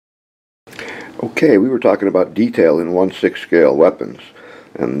Okay, we were talking about detail in 1/6 scale weapons,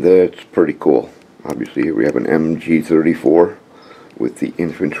 and that's pretty cool. Obviously, here we have an MG34 with the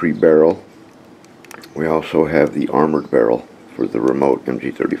infantry barrel. We also have the armored barrel for the remote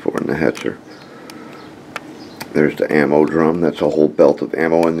MG34 and the Hetzer. There's the ammo drum. That's a whole belt of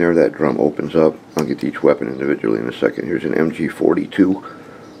ammo in there. That drum opens up. I'll get to each weapon individually in a second. Here's an MG42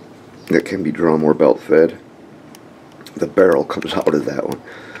 that can be drum or belt fed. The barrel comes out of that one.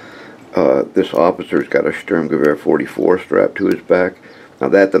 This officer's got a Sturmgewehr 44 strapped to his back. Now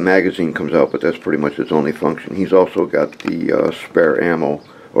the magazine comes out, but that's pretty much its only function. He's also got the spare ammo,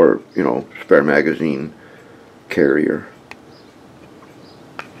 or, spare magazine carrier.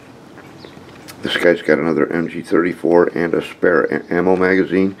 This guy's got another MG34 and a spare ammo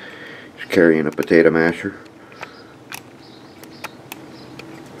magazine. He's carrying a potato masher.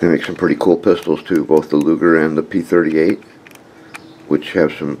 They make some pretty cool pistols too, both the Luger and the P38, which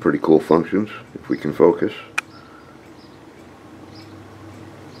have some pretty cool functions, if we can focus.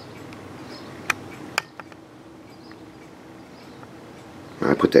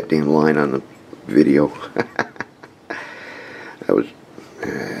 I put that damn line on the video. That was...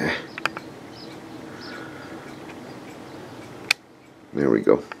 There we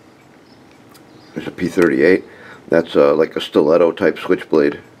go. There's a P38. That's like a stiletto type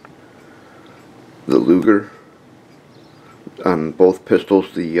switchblade. The Luger. On both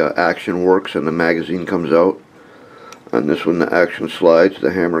pistols the action works and the magazine comes out. On this one the action slides,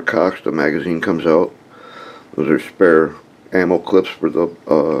 the hammer cocks, the magazine comes out. Those are spare ammo clips for the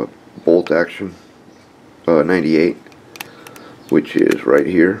bolt action 98, which is right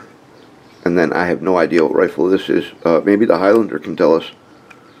here. And then I have no idea what rifle this is. Maybe the Highlander can tell us.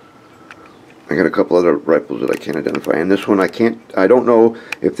 I got a couple other rifles that I can't identify. And this one I don't know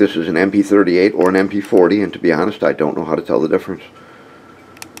if this is an MP38 or an MP40, and to be honest, I don't know how to tell the difference.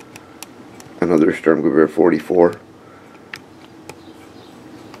 Another Sturmgewehr 44.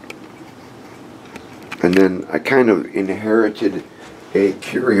 And then I kind of inherited a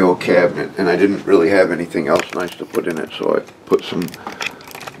curio cabinet, and I didn't really have anything else nice to put in it, so I put some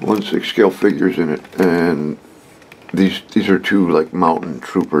 1/6 scale figures in it. And these are two like mountain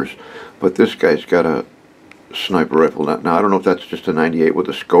troopers, but this guy's got a sniper rifle. Now I don't know if that's just a 98 with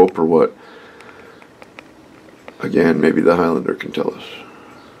a scope or what. Again, maybe the Highlander can tell us.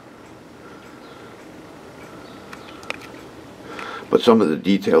 But some of the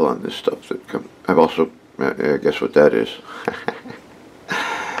detail on this stuff that I've also, I guess what that is.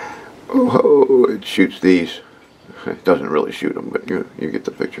 Oh, it shoots these. It doesn't really shoot them, but you get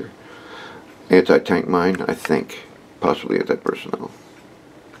the picture. Anti-tank mine, I think. Possibly anti-personnel.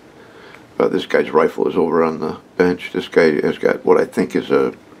 This guy's rifle is over on the bench. This guy has got what I think is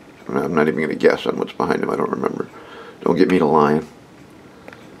a... I'm not even going to guess on what's behind him. I don't remember. Don't get me to lying.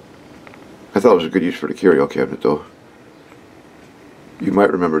 I thought it was a good use for the curio cabinet, though. You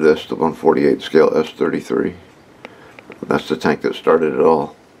might remember this, the 1/48 scale S33. That's the tank that started it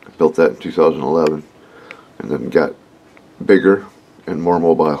all. I built that in 2011. And then got bigger and more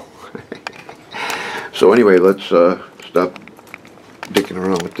mobile. So anyway, let's stop dicking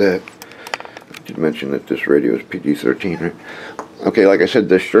around with that. I did mention that this radio is PG-13, right? Okay, like I said,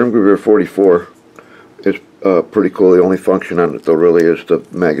 the Sturmgewehr 44 is pretty cool. The only function on it, though, really is the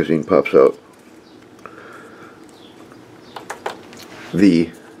magazine pops out. The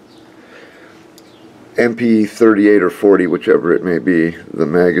MP38 or 40, whichever it may be, the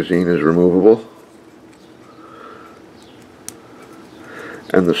magazine is removable.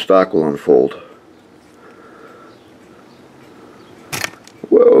 And the stock will unfold.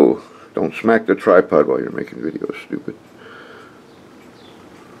 Whoa! Don't smack the tripod while you're making videos, stupid.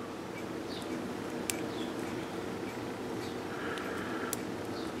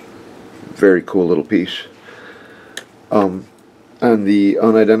 Very cool little piece. On the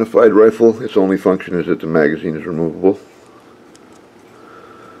unidentified rifle, its only function is that the magazine is removable.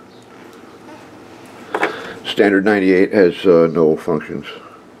 Standard 98 has no functions.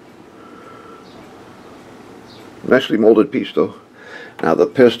 Nicely molded piece, though. Now the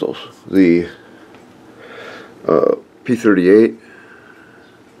pistols, the P38,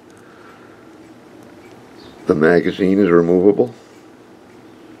 the magazine is removable.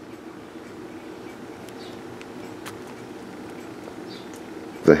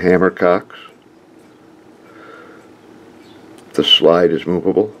 The hammer cocks, the slide is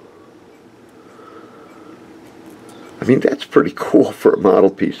movable. I mean, that's pretty cool for a model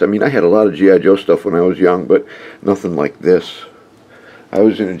piece. I mean, I had a lot of G.I. Joe stuff when I was young, but nothing like this. I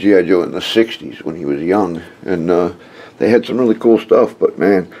was in a G.I. Joe in the 60s when he was young, and they had some really cool stuff, but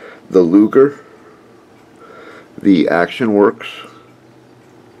man, the Luger, the Action Works,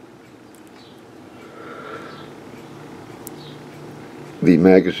 The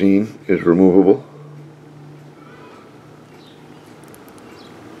magazine is removable.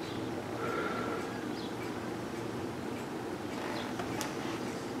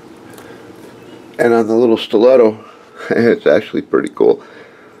 And on the little stiletto, it's actually pretty cool.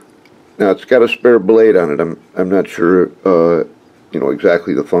 Now it's got a spare blade on it. I'm not sure, you know,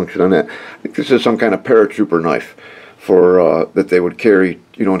 exactly the function on that. I think this is some kind of paratrooper knife for that they would carry,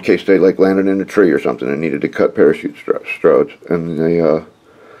 you know, in case they like landed in a tree or something and needed to cut parachute straps. And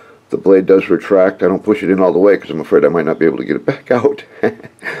the blade does retract. I don't push it in all the way because I'm afraid I might not be able to get it back out.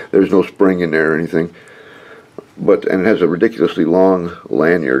 There's no spring in there or anything. And it has a ridiculously long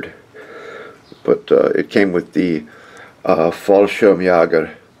lanyard. But it came with the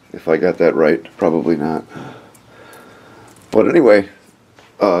Fallschirmjäger, if I got that right. Probably not. But anyway,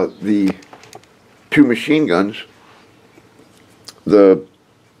 the two machine guns, the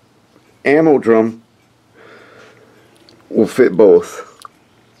ammo drum will fit both.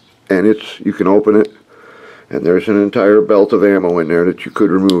 And you can open it, and there's an entire belt of ammo in there that you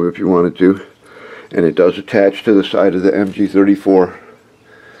could remove if you wanted to. And it does attach to the side of the MG34.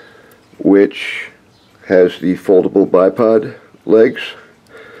 Which has the foldable bipod legs,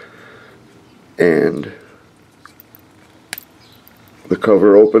 and the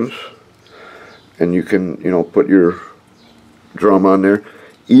cover opens and you can, you know, put your drum on there.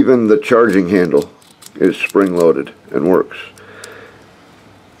 Even the charging handle is spring loaded and works.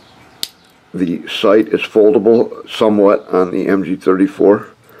 The sight is foldable somewhat on the MG34,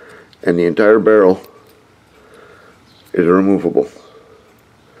 and the entire barrel is removable.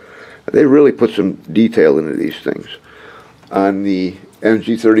 They really put some detail into these things. On the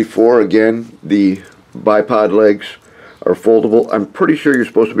MG34, again, the bipod legs are foldable. I'm pretty sure you're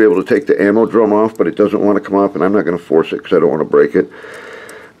supposed to be able to take the ammo drum off, but it doesn't want to come off, and I'm not going to force it because I don't want to break it.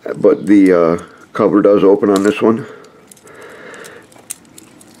 But the cover does open on this one.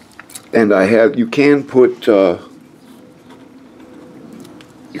 And you can put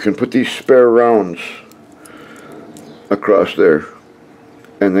these spare rounds across there,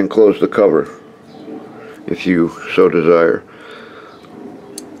 and then close the cover if you so desire.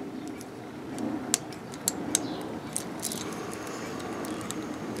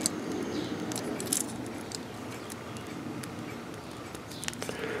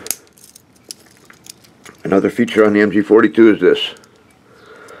 Another feature on the MG42 is this.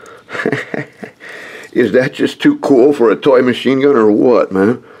 Is that just too cool for a toy machine gun or what,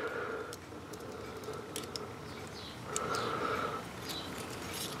 man?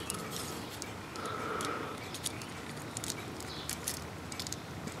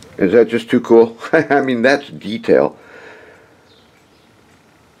 Is that just too cool? I mean, that's detail.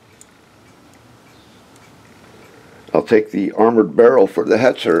 I'll take the armored barrel for the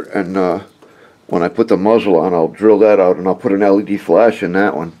Hetzer, and when I put the muzzle on, I'll drill that out, and I'll put an LED flash in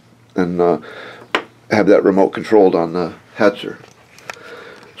that one, and have that remote controlled on the Hetzer.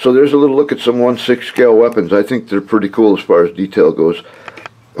 So there's a little look at some 1/6 scale weapons. I think they're pretty cool as far as detail goes.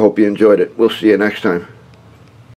 Hope you enjoyed it. We'll see you next time.